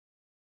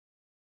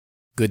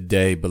Good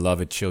day,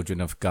 beloved children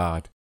of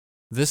God.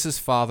 This is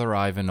Father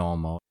Ivan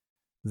Olmo.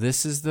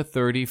 This is the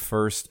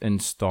 31st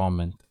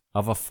installment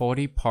of a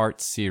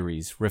 40-part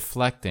series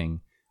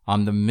reflecting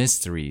on the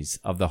mysteries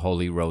of the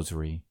Holy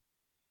Rosary.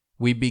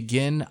 We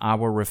begin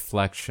our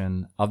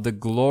reflection of the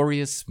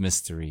glorious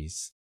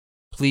mysteries.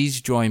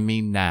 Please join me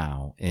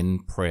now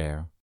in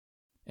prayer.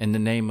 In the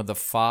name of the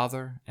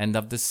Father, and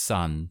of the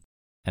Son,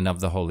 and of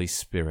the Holy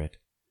Spirit.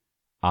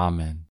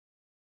 Amen.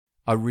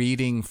 A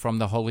reading from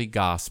the Holy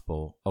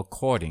Gospel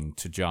according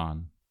to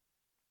John.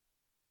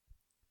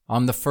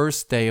 On the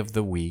first day of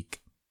the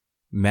week,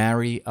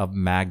 Mary of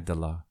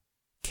Magdala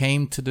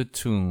came to the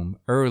tomb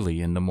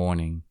early in the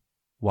morning,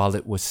 while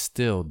it was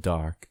still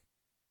dark,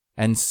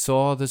 and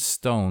saw the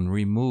stone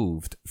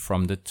removed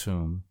from the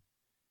tomb.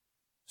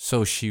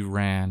 So she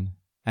ran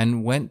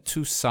and went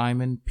to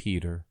Simon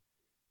Peter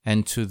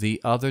and to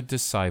the other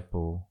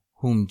disciple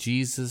whom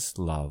Jesus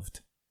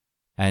loved,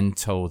 and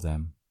told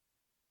them,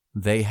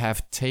 "They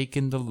have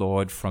taken the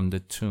Lord from the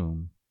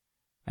tomb,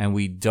 and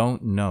we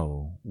don't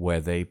know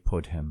where they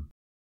put him."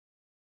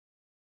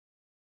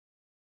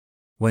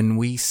 When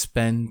we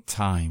spend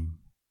time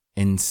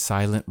in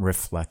silent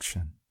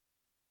reflection,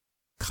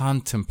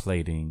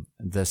 contemplating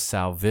the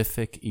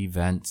salvific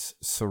events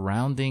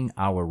surrounding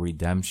our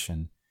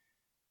redemption,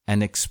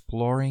 and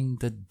exploring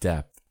the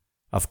depth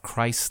of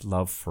Christ's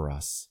love for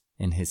us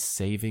in his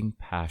saving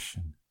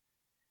passion,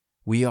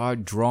 we are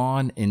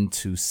drawn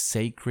into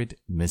sacred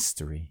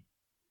mystery.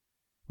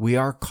 We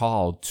are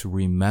called to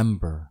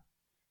remember,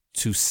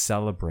 to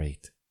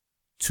celebrate,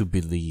 to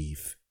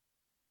believe.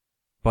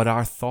 But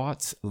our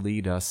thoughts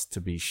lead us to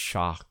be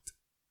shocked,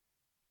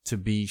 to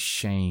be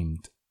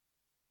shamed,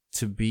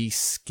 to be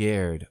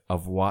scared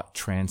of what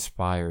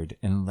transpired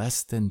in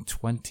less than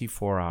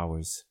 24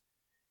 hours.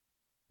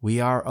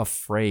 We are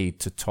afraid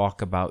to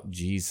talk about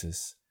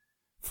Jesus,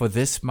 for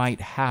this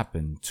might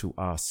happen to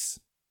us.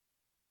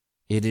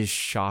 It is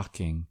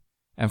shocking,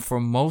 and for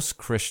most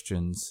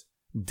Christians,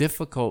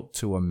 difficult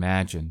to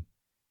imagine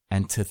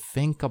and to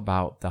think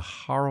about the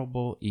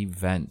horrible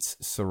events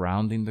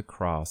surrounding the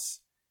cross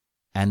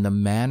and the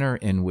manner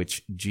in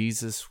which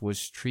Jesus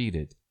was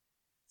treated,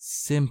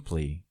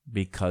 simply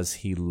because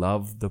he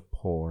loved the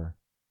poor,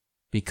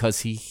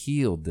 because he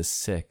healed the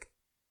sick,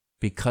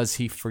 because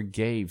he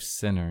forgave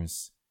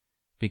sinners,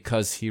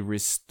 because he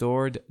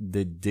restored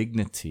the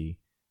dignity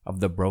of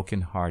the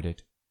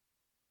brokenhearted.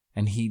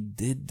 And he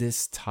did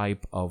this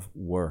type of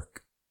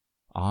work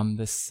on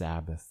the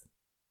Sabbath,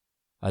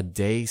 a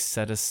day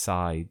set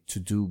aside to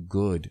do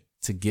good,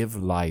 to give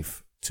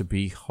life, to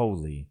be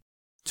holy,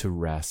 to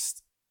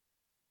rest.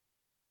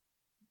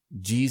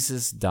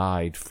 Jesus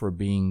died for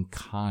being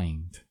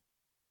kind,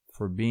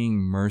 for being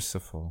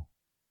merciful.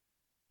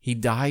 He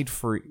died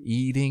for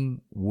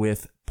eating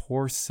with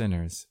poor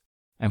sinners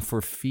and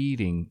for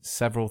feeding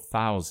several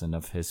thousand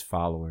of his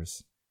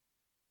followers.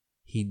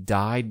 He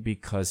died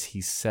because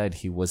he said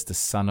he was the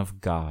Son of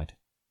God.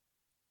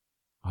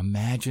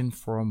 Imagine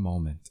for a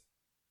moment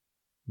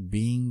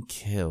being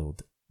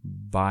killed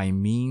by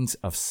means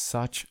of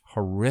such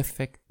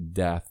horrific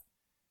death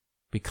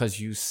because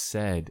you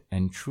said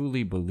and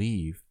truly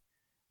believe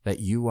that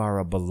you are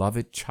a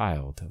beloved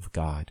child of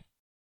God.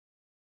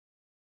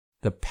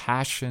 The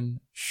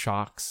Passion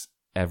shocks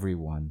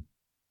everyone.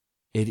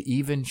 It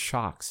even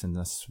shocks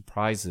and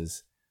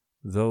surprises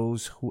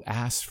those who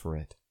ask for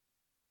it.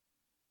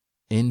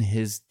 In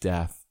his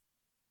death,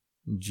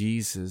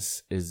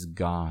 Jesus is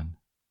gone,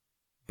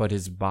 but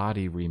his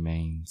body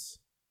remains.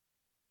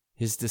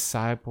 His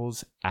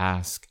disciples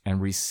ask and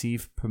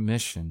receive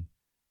permission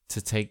to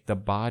take the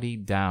body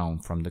down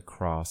from the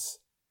cross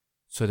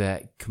so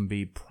that it can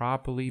be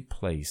properly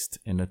placed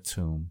in a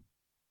tomb.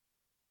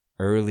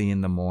 Early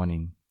in the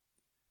morning,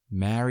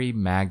 Mary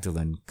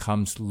Magdalene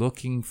comes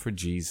looking for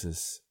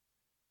Jesus,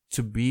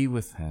 to be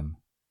with him,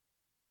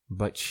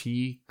 but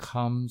she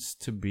comes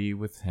to be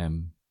with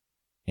him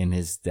in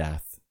his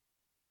death.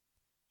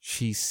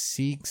 She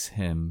seeks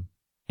him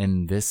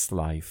in this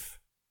life.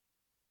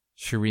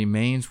 She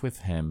remains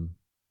with him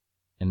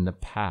in the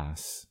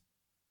past.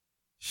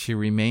 She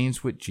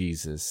remains with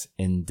Jesus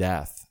in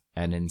death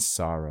and in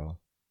sorrow,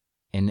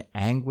 in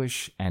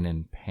anguish and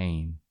in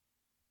pain,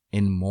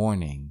 in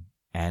mourning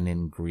and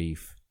in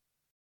grief.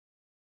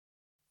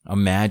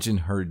 Imagine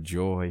her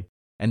joy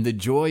and the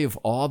joy of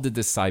all the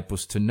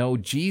disciples to know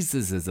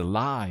Jesus is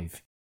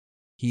alive.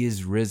 He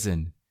is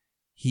risen.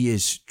 He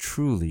is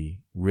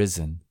truly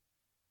risen.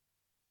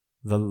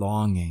 The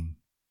longing,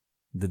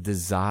 the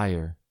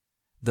desire,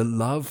 the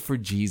love for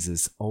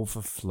Jesus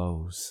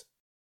overflows.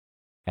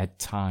 At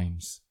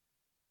times,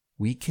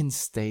 we can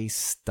stay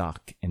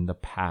stuck in the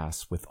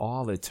past with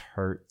all its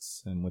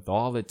hurts and with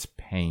all its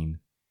pain,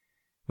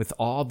 with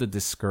all the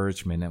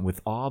discouragement and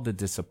with all the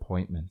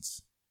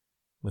disappointments,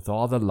 with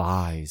all the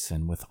lies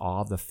and with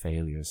all the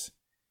failures.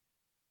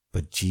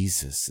 But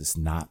Jesus is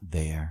not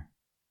there.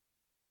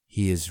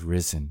 He is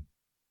risen.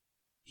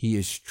 He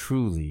is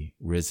truly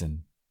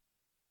risen.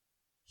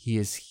 He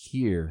is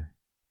here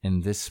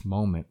in this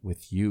moment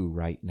with you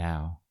right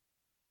now.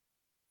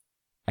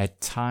 At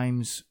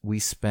times, we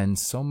spend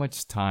so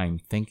much time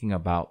thinking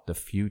about the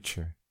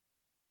future,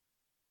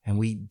 and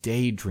we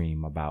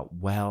daydream about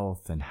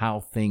wealth and how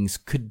things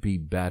could be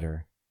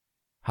better,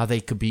 how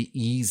they could be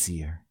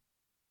easier.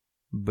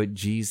 But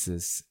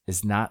Jesus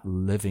is not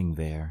living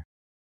there.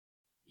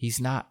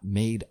 He's not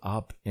made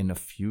up in a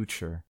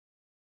future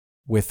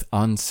with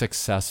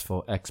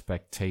unsuccessful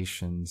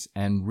expectations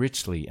and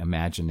richly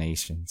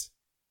imaginations.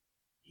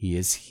 He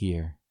is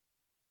here.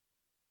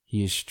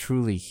 He is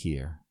truly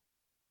here.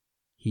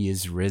 He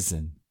is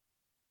risen.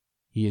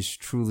 He is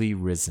truly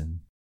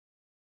risen.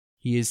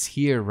 He is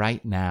here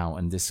right now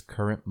in this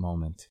current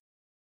moment.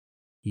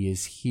 He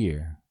is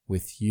here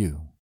with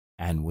you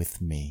and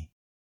with me.